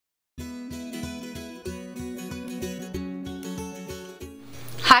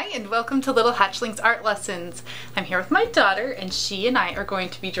Hi and welcome to Little Hatchling's Art Lessons. I'm here with my daughter and she and I are going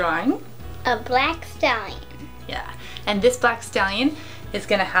to be drawing a black stallion. Yeah, and this black stallion is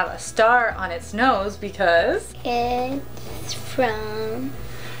going to have a star on its nose because it's from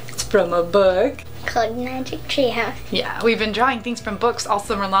a book called Magic Treehouse. Yeah, we've been drawing things from books all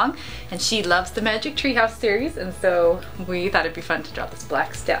summer long and she loves the Magic Treehouse series, and so we thought it'd be fun to draw this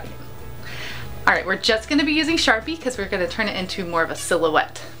black stallion. Alright, we're just going to be using Sharpie because we're going to turn it into more of a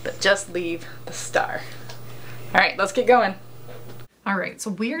silhouette, but just leave the star. Alright, let's get going. Alright, so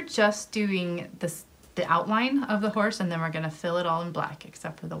we're just doing the outline of the horse, and then we're going to fill it all in black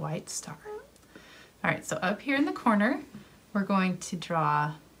except for the white star. Alright, so up here in the corner, we're going to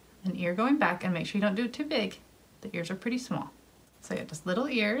draw an ear going back, and make sure you don't do it too big. The ears are pretty small. So yeah, just little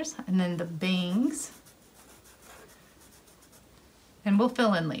ears, and then the bangs, and we'll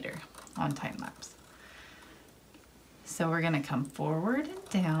fill in later on time lapse. So we're going to come forward and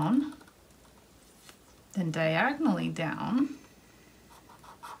down, then diagonally down,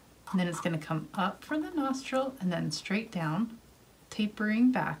 and then it's going to come up for the nostril and then straight down,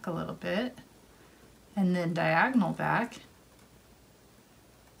 tapering back a little bit, and then diagonal back,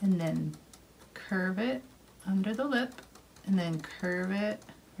 and then curve it under the lip, and then curve it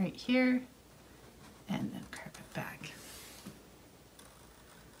right here, and then curve it back.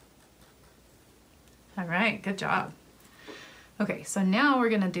 All right, good job. Okay, so now we're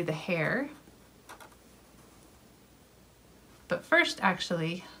gonna do the hair. But first,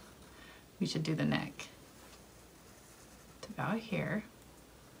 actually, we should do the neck. To about here.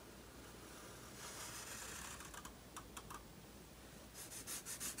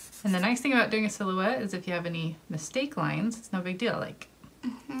 And the nice thing about doing a silhouette is if you have any mistake lines, it's no big deal. Like,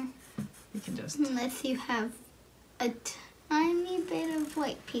 you can just... Unless you have a tiny bit of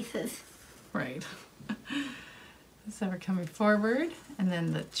white pieces. Right. So we're coming forward, and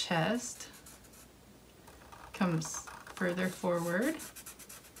then the chest comes further forward.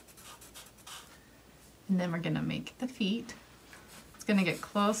 And then we're gonna make the feet. It's gonna get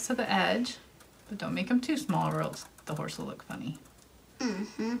close to the edge, but don't make them too small or else the horse will look funny.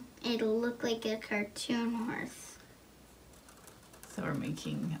 It'll look like a cartoon horse. So we're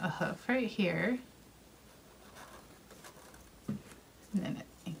making a hoof right here. And then it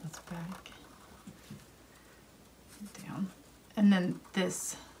angles back. Down, and then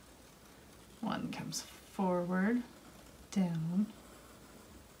this one comes forward, down.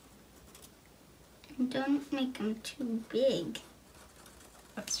 And don't make them too big.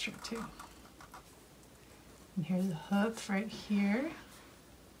 That's true too. And here's a hoof right here.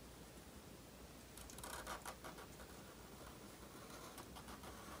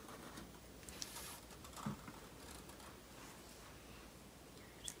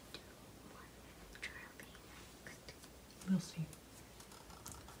 We'll see.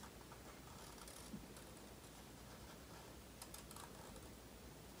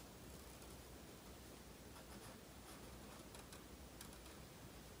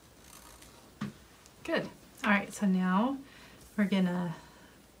 Good. All right, so now we're gonna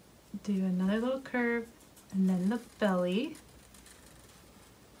do another little curve, and then the belly,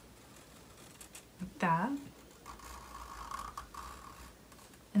 like that.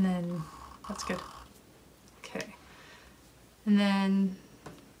 And then, that's good. Okay. And then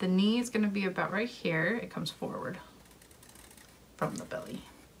the knee is going to be about right here. It comes forward from the belly.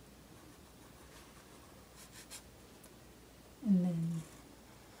 And then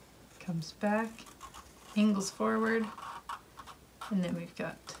comes back, angles forward, and then we've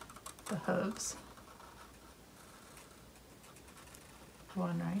got the hooves.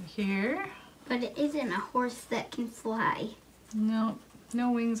 One right here. But it isn't a horse that can fly. No,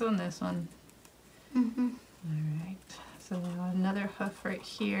 no wings on this one. All right. So now another hoof right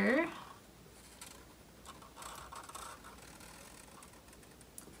here.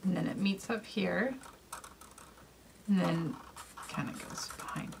 And then it meets up here. And then kind of goes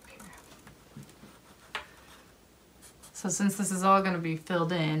behind up here. So since this is all going to be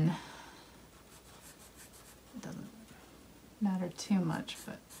filled in, it doesn't matter too much,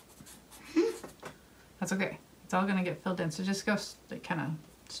 but that's okay. It's all going to get filled in. So just go like, kind of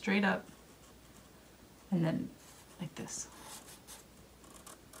straight up, and then like this.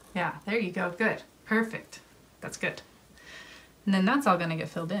 Yeah, there you go. Good. Perfect. That's good. And then that's all going to get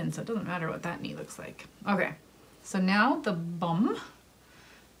filled in, so it doesn't matter what that knee looks like. Okay, so now the bum.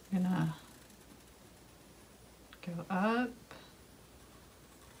 I'm gonna go up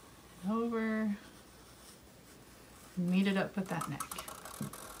and over, and meet it up with that neck.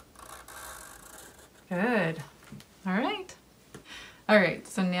 Good. All right. All right,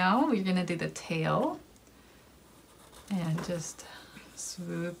 so now we're going to do the tail. And just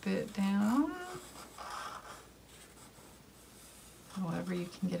swoop it down however you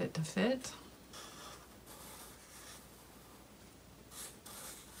can get it to fit.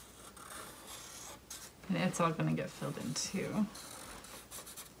 And it's all gonna get filled in too.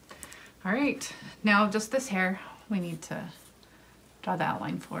 All right, now just this hair we need to draw the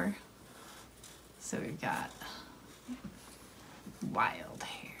outline for. So we've got wild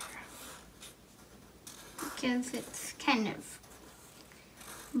hair. Because it's kind of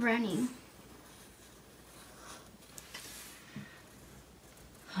running.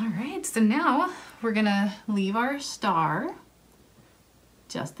 All right, so now we're gonna leave our star,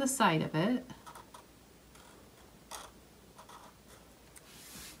 just the side of it.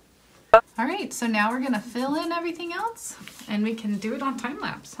 All right, so now we're gonna fill in everything else and we can do it on time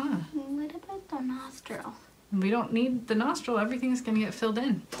lapse, huh? What about the nostril? We don't need the nostril, everything's gonna get filled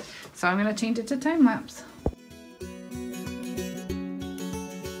in. So I'm gonna change it to time lapse.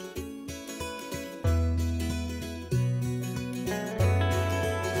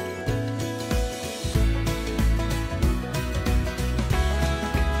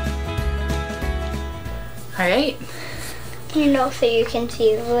 All right. You know, so you can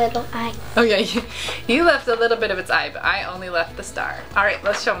see the little eye. Oh yeah, you left a little bit of its eye, but I only left the star. All right,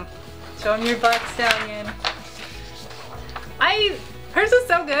 let's show him. Show him your Black Stallion. Hers is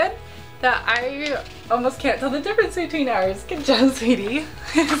so good that I almost can't tell the difference between ours. Good job, sweetie.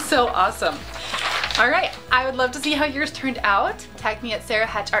 It's so awesome. All right, I would love to see how yours turned out. Tag me at Sarah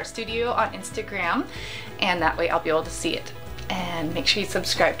Hatch Art Studio on Instagram, and that way I'll be able to see it. And make sure you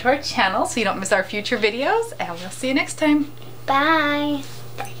subscribe to our channel so you don't miss our future videos, and we'll see you next time. Bye.